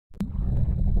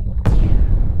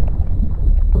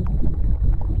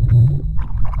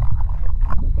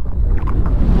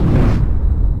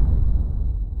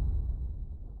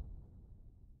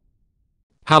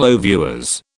Hello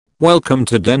viewers. Welcome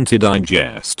to Dental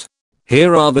Digest.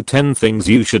 Here are the 10 things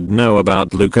you should know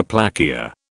about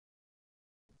Leukoplakia.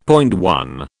 Point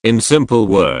 1. In simple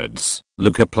words,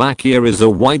 Leukoplakia is a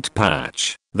white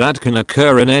patch that can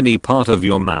occur in any part of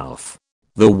your mouth.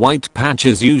 The white patch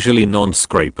is usually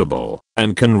non-scrapable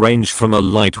and can range from a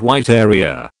light white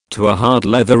area to a hard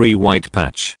leathery white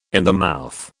patch in the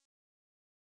mouth.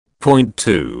 Point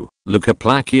 2.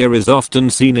 Leukoplakia is often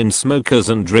seen in smokers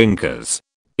and drinkers.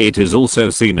 It is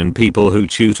also seen in people who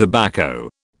chew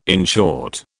tobacco. In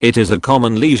short, it is a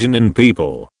common lesion in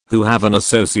people who have an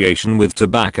association with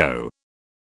tobacco.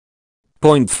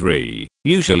 Point 3.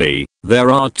 Usually, there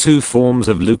are two forms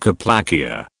of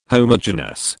Leukoplakia,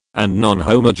 homogeneous and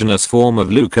non-homogeneous form of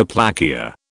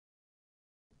Leukoplakia.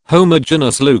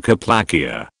 Homogeneous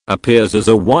Leukoplakia appears as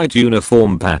a white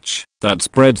uniform patch that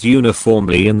spreads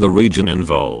uniformly in the region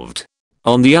involved.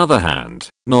 On the other hand,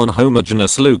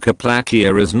 non-homogeneous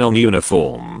Leukoplakia is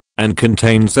non-uniform and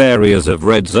contains areas of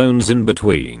red zones in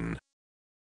between.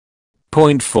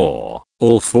 Point 4.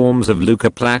 All forms of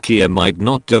Leukoplakia might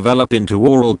not develop into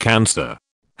oral cancer.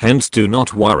 Hence do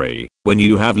not worry when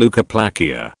you have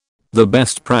Leukoplakia. The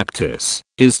best practice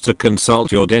is to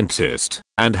consult your dentist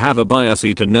and have a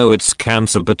biopsy to know its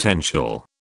cancer potential.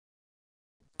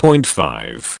 Point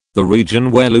 5. The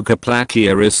region where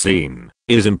Leukoplakia is seen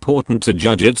is important to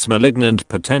judge its malignant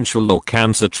potential or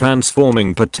cancer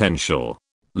transforming potential.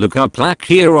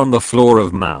 Leukoplakia on the floor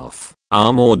of mouth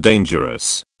are more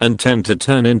dangerous and tend to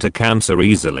turn into cancer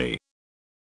easily.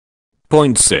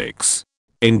 Point 6.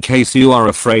 In case you are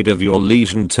afraid of your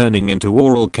lesion turning into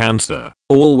oral cancer,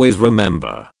 always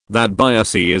remember that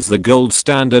biopsy is the gold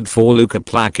standard for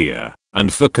Leukoplakia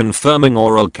and for confirming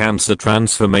oral cancer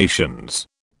transformations.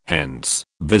 Hence,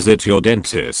 visit your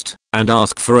dentist and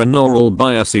ask for an oral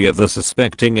biopsy of the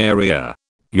suspecting area.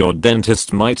 Your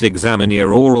dentist might examine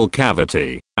your oral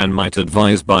cavity and might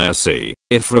advise biopsy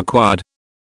if required.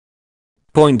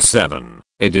 Point 7.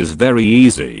 It is very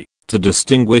easy to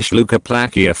distinguish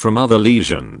Leukoplakia from other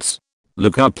lesions.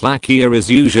 Leukoplakia is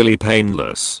usually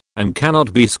painless and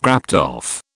cannot be scraped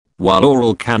off, while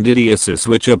oral candidiasis,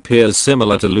 which appears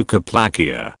similar to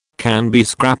Leukoplakia, can be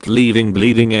scraped leaving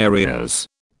bleeding areas.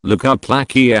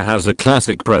 Leukoplakia has a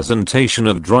classic presentation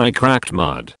of dry cracked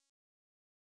mud.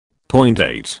 Point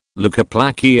 8.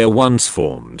 Leukoplakia once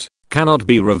formed cannot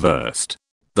be reversed.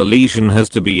 The lesion has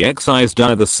to be excised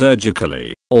either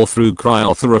surgically or through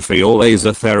cryotherapy or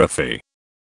laser therapy.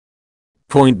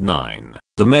 Point 9.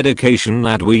 The medication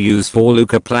that we use for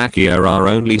Leukoplakia are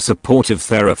only supportive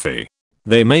therapy.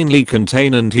 They mainly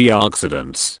contain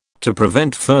antioxidants to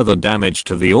prevent further damage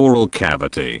to the oral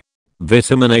cavity.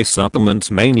 Vitamin A supplements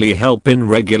mainly help in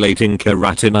regulating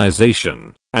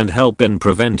keratinization and help in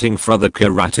preventing further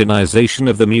keratinization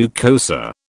of the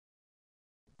mucosa.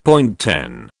 Point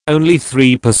 10. Only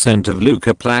 3% of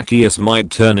Leukoplakias might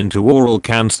turn into oral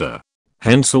cancer.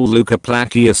 Hence all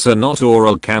Leukoplakias are not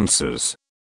oral cancers.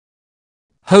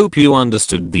 Hope you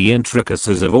understood the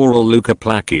intricacies of oral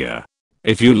Leukoplakia.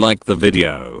 If you liked the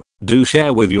video, do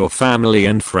share with your family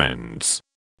and friends.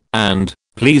 And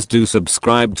please do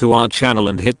subscribe to our channel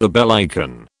and hit the bell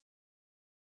icon.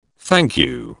 Thank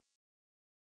you.